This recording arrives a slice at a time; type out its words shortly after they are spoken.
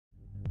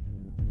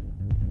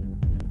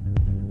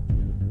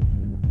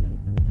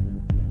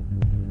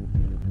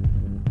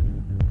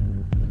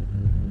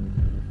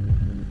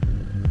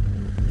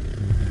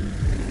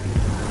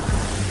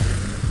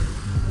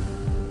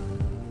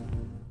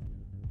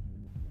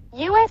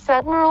U.S.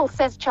 Admiral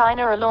says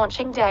China are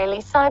launching daily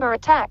cyber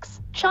attacks.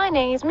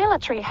 Chinese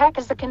military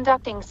hackers are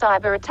conducting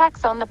cyber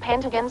attacks on the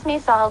Pentagon's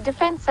Missile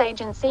Defense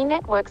Agency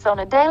networks on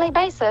a daily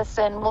basis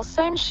and will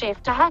soon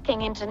shift to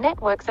hacking into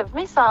networks of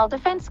missile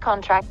defense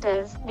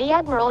contractors, the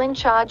admiral in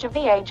charge of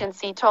the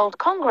agency told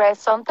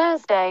Congress on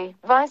Thursday.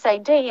 Vice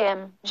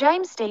ADM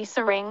James D.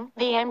 Syring,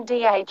 the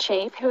MDA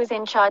chief who is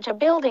in charge of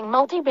building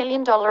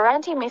multi-billion-dollar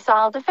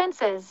anti-missile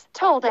defenses,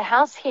 told a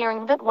House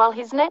hearing that while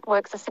his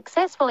networks are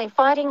successfully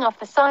fighting off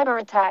the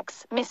cyber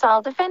attacks,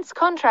 missile defense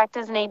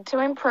contractors need to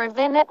improve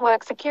their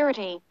network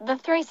security. The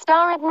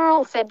three-star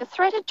admiral said the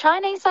threat of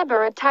Chinese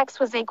cyber attacks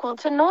was equal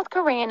to North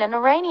Korean and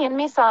Iranian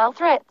missile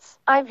threats.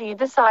 I view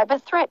the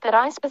cyber threat that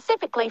I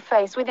specifically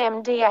face with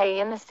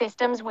MDA and the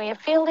systems we are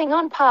fielding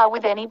on par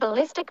with any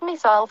ballistic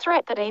missile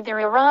threat that either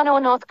Iran or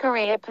North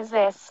Korea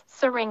possess,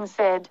 Syring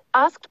said.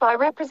 Asked by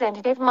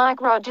Representative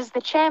Mike Rogers,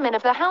 the chairman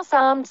of the House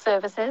Armed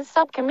Services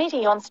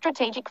Subcommittee on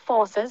Strategic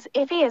Forces,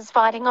 if he is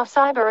fighting off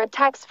cyber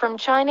attacks from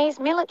Chinese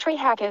military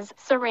hackers,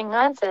 Syring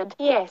answered,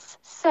 "Yes,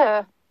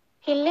 sir."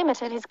 He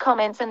limited his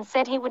comments and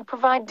said he would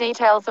provide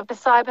details of the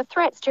cyber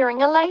threats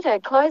during a later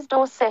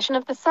closed-door session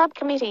of the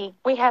subcommittee.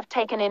 We have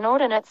taken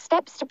inordinate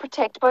steps to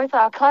protect both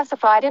our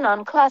classified and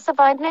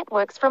unclassified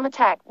networks from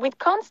attack, with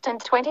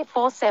constant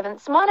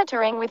 24/7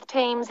 monitoring with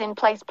teams in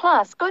place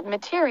plus good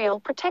material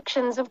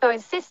protections of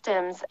those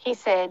systems, he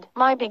said.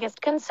 My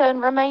biggest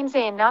concern remains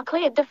in our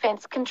cleared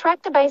defense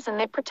contractor base and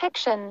their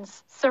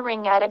protections,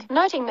 Syring added,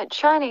 noting that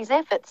Chinese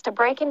efforts to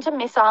break into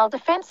missile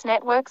defense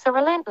networks are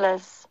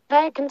relentless.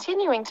 They are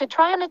continuing to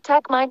try and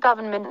attack my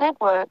government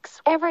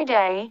networks every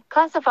day,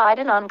 classified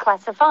and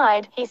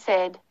unclassified, he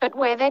said. But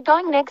where they're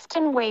going next,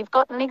 and we've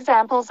gotten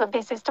examples of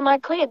this, is to my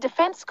cleared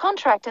defense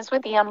contractors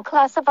with the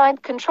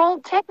unclassified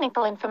controlled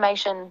technical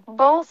information.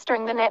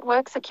 Bolstering the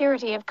network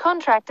security of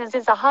contractors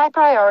is a high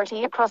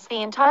priority across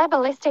the entire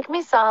ballistic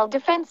missile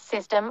defense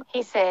system,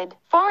 he said.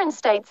 Foreign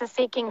states are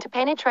seeking to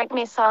penetrate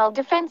missile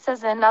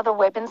defenses and other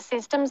weapons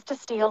systems to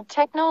steal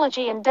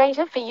technology and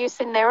data for use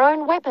in their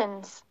own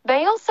weapons.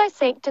 They also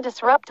seek to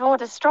disrupt or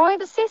destroy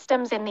the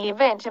systems in the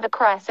event of a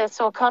crisis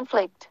or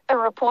conflict. A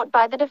report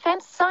by the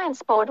Defense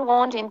Science Board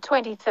warned in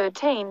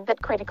 2013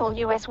 that critical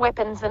U.S.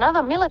 weapons and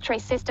other military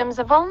systems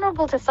are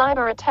vulnerable to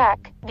cyber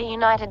attack. The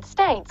United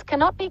States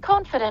cannot be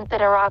confident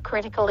that our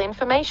critical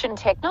information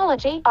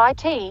technology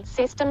 (IT)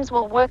 systems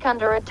will work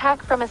under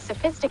attack from a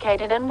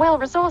sophisticated and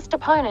well-resourced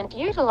opponent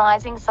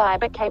utilizing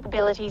cyber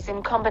capabilities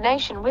in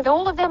combination with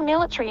all of their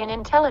military and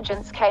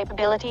intelligence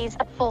capabilities,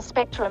 a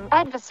full-spectrum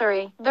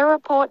adversary, the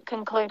report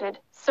concluded.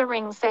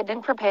 Syring said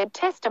in prepared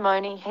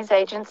testimony his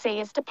agency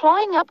is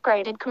deploying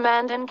upgraded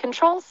command and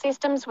control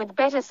systems with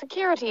better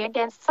security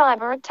against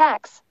cyber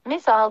attacks.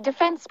 Missile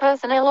defense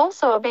personnel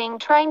also are being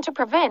trained to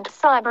prevent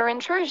cyber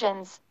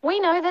intrusions. We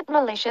know that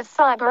malicious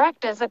cyber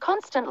actors are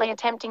constantly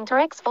attempting to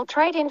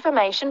exfiltrate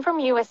information from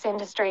U.S.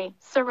 industry,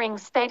 Syring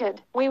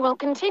stated. We will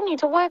continue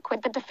to work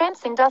with the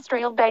defense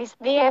industrial base,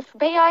 the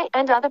FBI,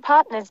 and other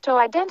partners to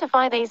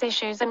identify these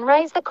issues and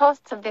raise the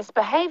costs of this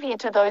behavior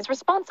to those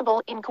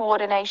responsible in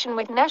coordination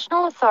with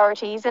national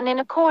authorities and in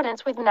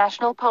accordance with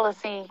national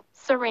policy.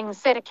 Syring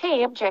said a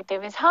key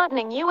objective is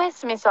hardening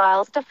U.S.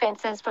 missiles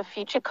defenses for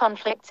future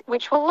conflicts,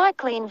 which will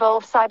likely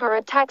involve cyber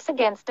attacks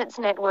against its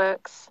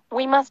networks.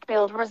 We must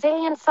build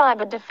resilient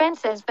cyber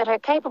defenses that are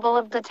capable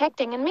of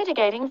detecting and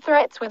mitigating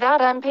threats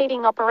without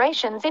impeding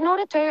operations in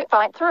order to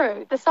fight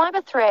through the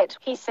cyber threat,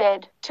 he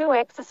said. 2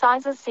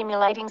 exercises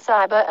simulating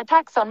cyber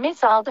attacks on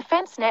missile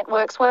defense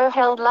networks were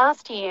held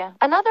last year.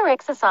 Another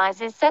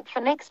exercise is set for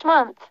next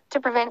month.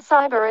 To prevent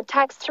cyber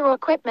attacks through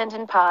equipment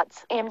and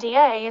parts,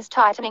 MDA is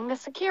tightening the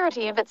security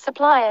of its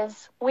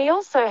suppliers. We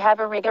also have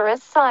a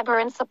rigorous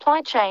cyber and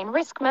supply chain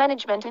risk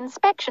management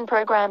inspection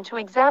program to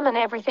examine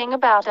everything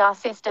about our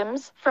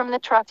systems, from the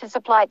truck to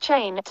supply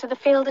chain to the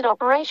fielded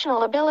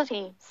operational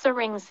ability,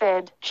 Syring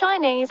said.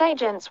 Chinese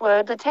agents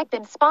were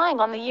detected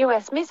spying on the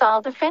U.S.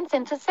 missile defense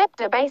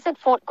interceptor base at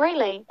Fort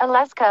Greely,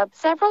 Alaska,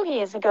 several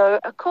years ago,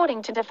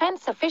 according to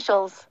defense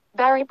officials.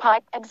 Barry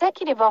Pike,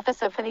 executive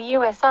officer for the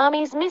U.S.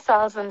 Army's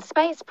Missiles and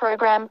Space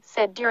Program,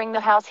 said during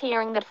the House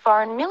hearing that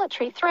foreign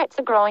military threats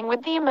are growing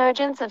with the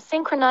emergence of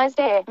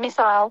synchronized air,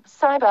 missile,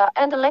 cyber,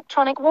 and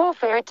electronic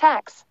warfare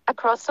attacks.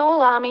 Across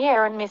all Army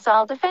air and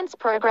missile defense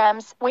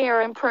programs, we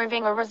are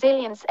improving our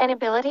resilience and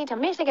ability to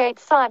mitigate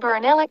cyber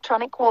and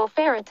electronic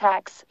warfare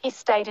attacks, he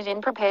stated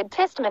in prepared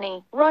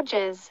testimony.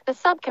 Rogers, the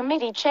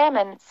subcommittee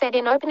chairman, said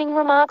in opening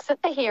remarks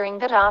at the hearing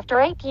that after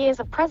 8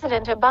 years of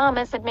President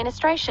Obama's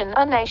administration,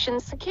 our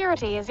nation's security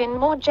is in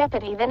more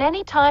jeopardy than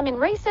any time in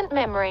recent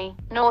memory.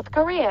 North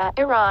Korea,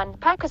 Iran,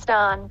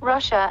 Pakistan,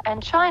 Russia,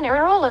 and China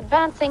are all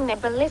advancing their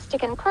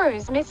ballistic and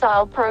cruise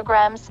missile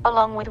programs,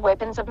 along with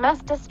weapons of mass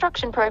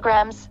destruction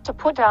programs. to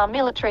put our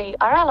military,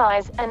 our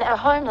allies, and our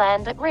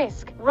homeland at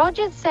risk,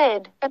 Rogers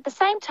said. At the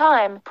same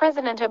time,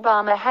 President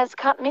Obama has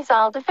cut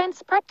missile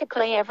defense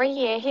practically every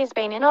year he's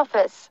been in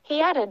office.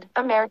 He added,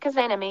 America's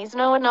enemies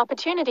know an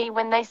opportunity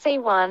when they see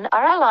one,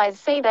 our allies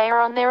see they are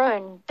on their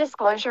own.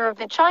 Disclosure of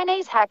the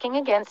Chinese hacking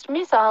against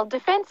missile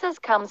defenses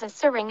comes as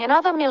Syring and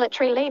other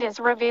military leaders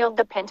revealed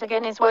the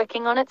Pentagon is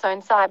working on its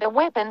own cyber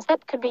weapons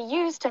that could be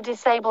used to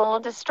disable or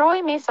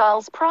destroy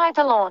missiles prior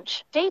to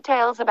launch.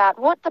 Details about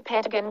what the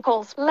Pentagon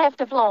calls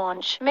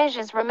left-of-launch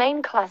measures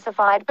remain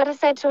classified but are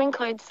said to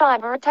include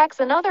cyber attacks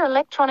and other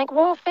electronic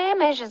warfare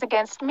measures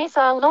against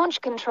missile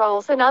launch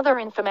controls and other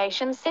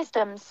information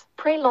systems.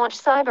 Pre-launch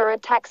cyber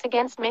attacks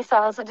against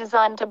missiles are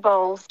designed to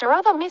bolster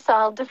other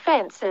missile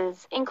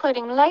defenses,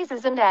 including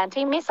lasers and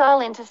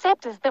anti-missile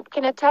interceptors that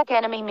can attack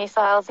enemy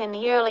missiles in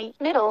the early,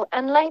 middle,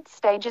 and late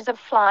stages of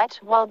flight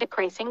while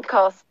decreasing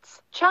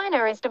costs.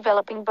 China is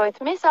developing both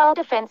missile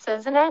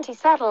defenses and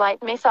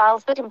anti-satellite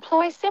missiles that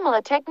employ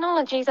similar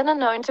technologies and are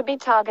known to be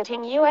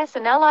targeting U.S.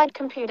 and allied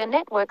computer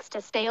networks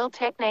to steal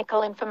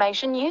technical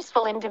information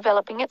useful in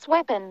developing its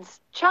weapons.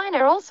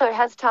 China also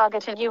has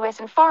targeted U.S.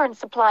 and foreign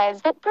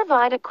suppliers that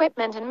provide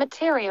equipment and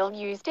material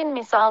used in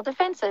missile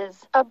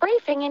defenses. A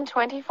briefing in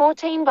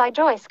 2014 by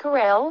Joyce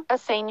Carell, a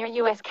senior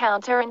U.S.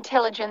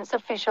 counterintelligence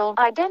official,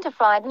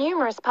 identified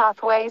numerous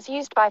pathways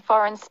used by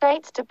foreign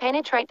states to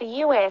penetrate the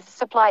U.S.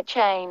 supply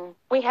chain.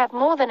 We have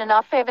more than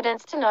enough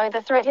evidence to know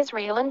the threat is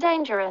real and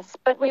dangerous,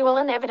 but we will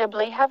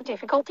inevitably have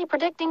difficulty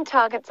predicting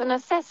targets and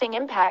assessing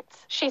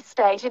impacts, she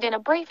stated in a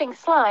briefing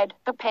slide.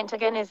 The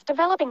Pentagon is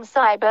developing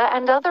cyber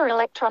and other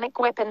electronic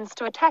weapons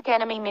to attack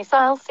enemy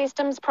missile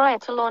systems prior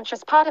to launch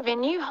as part of a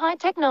new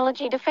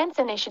high-technology defense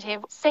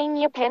initiative,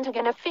 senior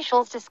Pentagon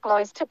officials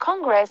disclosed to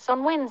Congress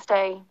on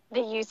Wednesday.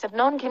 The use of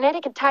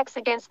non-kinetic attacks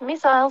against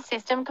missile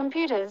system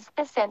computers,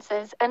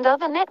 sensors, and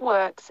other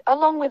networks,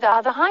 along with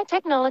other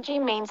high-technology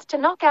means to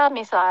knock out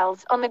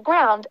missiles on the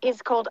ground,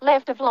 is called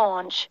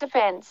left-of-launch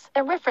defense,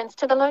 a reference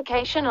to the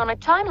location on a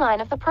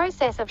timeline of the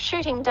process of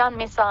shooting down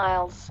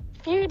missiles.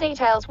 Few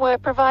details were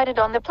provided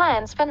on the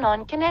plans for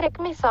non-kinetic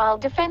missile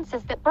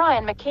defenses that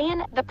Brian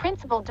McKeon, the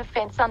principal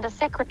defense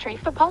undersecretary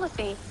for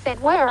policy,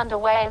 said were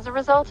underway as a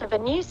result of a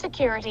new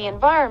security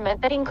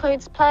environment that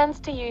includes plans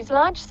to use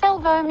large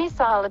salvo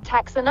missile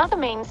attacks and other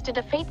means to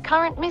defeat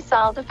current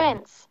missile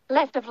defense.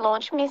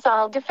 Left-of-launch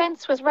missile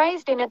defense was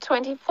raised in a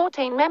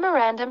 2014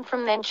 memorandum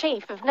from then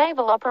Chief of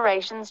Naval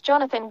Operations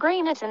Jonathan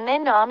Greenert and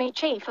then Army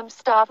Chief of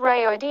Staff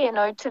Ray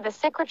Odierno to the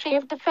Secretary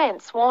of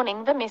Defense,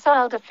 warning the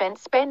missile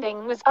defense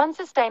spending was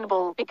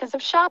unsustainable because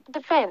of sharp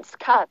defense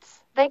cuts.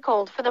 They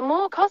called for the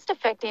more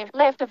cost-effective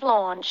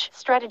left-of-launch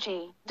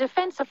strategy.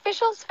 Defense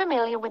officials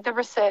familiar with the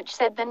research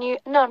said the new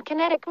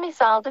non-kinetic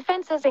missile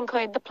defenses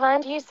include the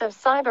planned use of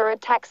cyber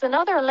attacks and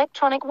other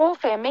electronic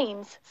warfare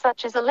means,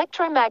 such as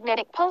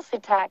electromagnetic pulse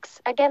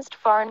attacks against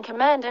foreign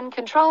command and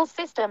control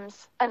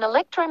systems. An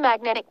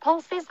electromagnetic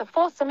pulse is the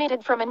force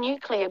emitted from a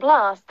nuclear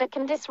blast that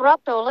can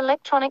disrupt all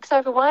electronics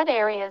over wide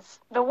areas.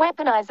 The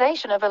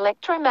weaponization of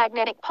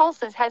electromagnetic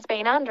pulses has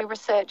been under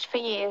research for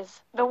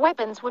years. The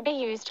weapons would be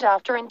used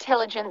after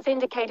intelligence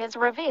indicators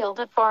revealed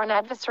a foreign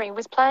adversary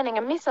was planning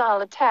a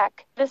missile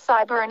attack. The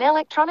cyber and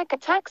electronic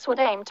attacks would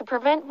aim to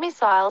prevent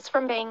missiles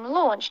from being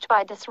launched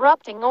by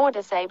disrupting or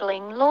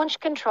disabling launch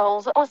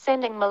controls or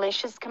sending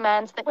malicious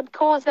commands that would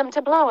cause them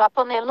to blow up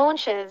on their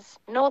launches.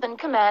 Northern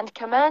Command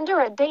Commander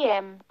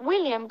 (DM)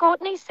 William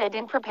Gortney said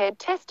in prepared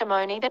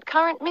testimony that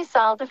current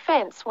missile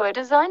defense were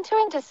designed to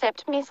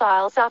intercept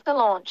missiles after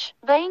launch.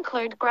 They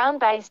include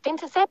ground-based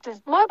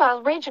interceptors,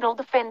 mobile regional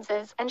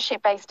defenses, and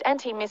ship-based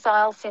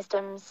anti-missile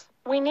systems.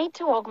 We need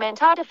to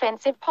augment our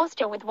defensive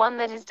posture with one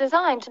that is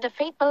designed to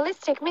defeat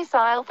ballistic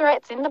missile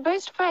threats in the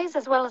boost phase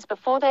as well as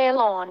before they are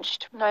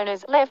launched, known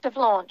as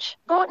left-of-launch,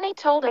 Gortney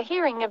told a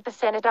hearing of the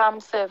Senate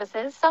Armed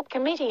Services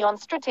Subcommittee on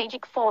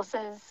Strategic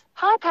Forces.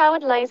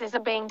 High-powered lasers are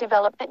being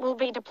developed that will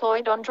be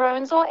deployed on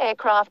drones or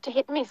aircraft to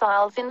hit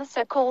missiles in the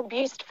so-called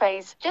boost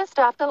phase, just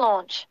after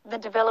launch. The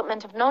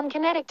development of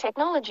non-kinetic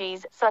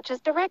technologies, such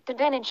as directed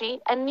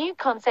energy, and new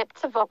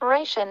concepts of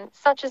operation,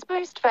 such as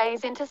boost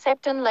phase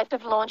intercept and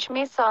left-of-launch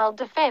missile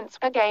defense,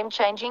 are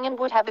game-changing and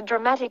would have a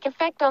dramatic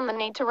effect on the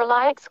need to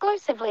rely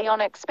exclusively on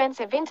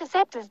expensive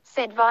interceptors,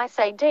 said Vice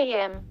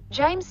ADM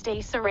James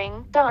D.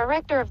 Syring,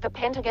 director of the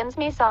Pentagon's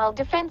Missile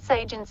Defense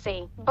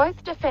Agency.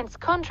 Both defense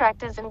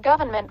contractors and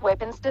government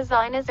weapons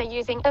designers are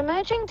using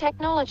emerging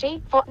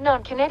technology for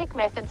non-kinetic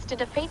methods to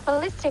defeat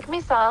ballistic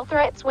missile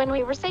threats when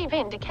we receive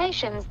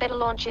indications that a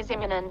launch is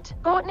imminent.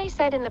 Gortney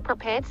said in the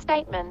prepared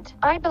statement,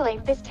 I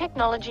believe this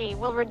technology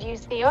will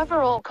reduce the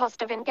overall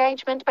cost of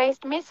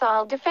engagement-based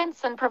missile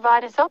defense and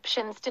provide us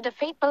options to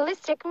defeat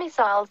ballistic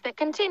missiles that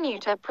continue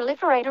to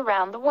proliferate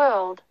around the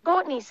world.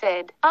 Gortney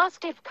said,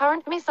 asked if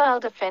current missile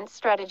defense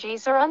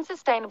strategies are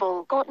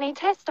unsustainable, Gortney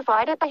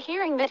testified at a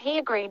hearing that he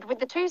agreed with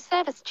the two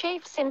service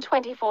chiefs in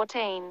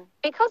 2014. 2017.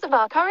 Because of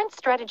our current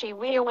strategy,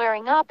 we are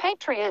wearing our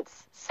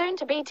Patriots, soon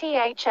to be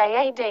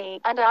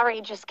THAAD, and our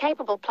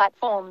Aegis-capable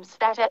platforms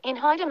that are in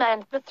high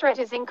demand. The threat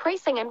is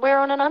increasing and we're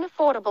on an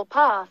unaffordable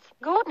path,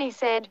 Gortney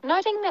said,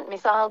 noting that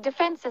missile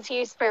defenses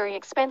use very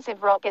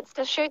expensive rockets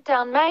to shoot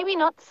down maybe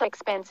not so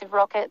expensive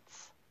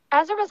rockets.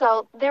 As a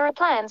result, there are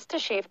plans to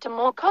shift to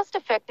more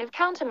cost-effective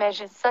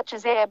countermeasures such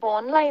as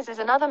airborne lasers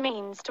and other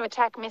means to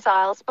attack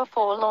missiles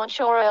before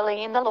launch or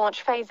early in the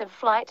launch phase of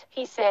flight,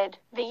 he said.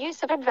 The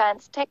use of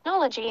advanced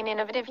technology and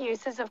innovative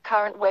uses of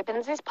current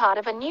weapons is part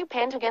of a new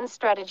Pentagon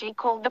strategy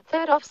called the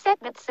Third Offset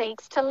that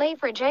seeks to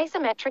leverage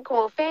asymmetric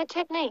warfare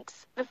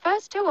techniques. The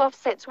first two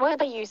offsets were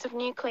the use of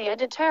nuclear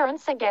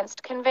deterrence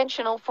against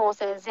conventional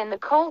forces in the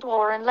Cold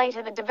War and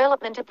later the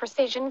development of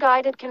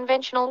precision-guided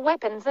conventional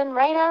weapons and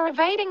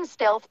radar-evading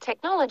stealth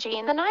technology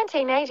in the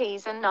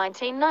 1980s and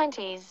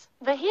 1990s.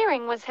 The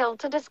hearing was held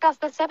to discuss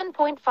the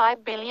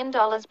 $7.5 billion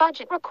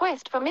budget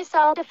request for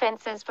missile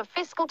defenses for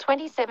fiscal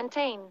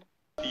 2017.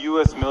 The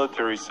U.S.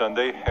 military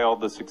Sunday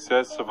hailed the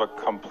success of a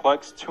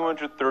complex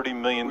 $230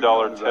 million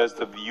test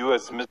of the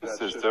U.S. missile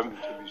system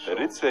that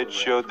it said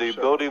showed the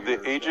ability of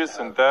the Aegis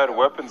and THAAD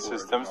weapon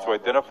systems to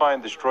identify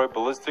and destroy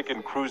ballistic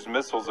and cruise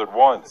missiles at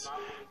once.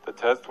 The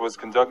test was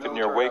conducted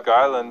near Wake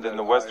Island in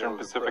the western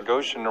Pacific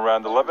Ocean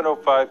around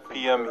 11:05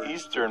 p.m.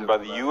 Eastern by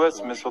the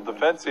U.S. Missile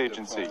Defense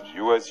Agency,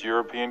 U.S.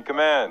 European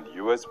Command,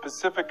 U.S.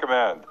 Pacific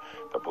Command,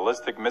 the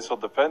Ballistic Missile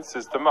Defense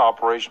System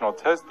Operational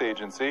Test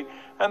Agency,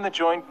 and the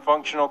Joint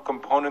Functional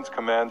Components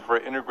Command for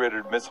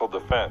Integrated Missile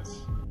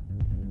Defense.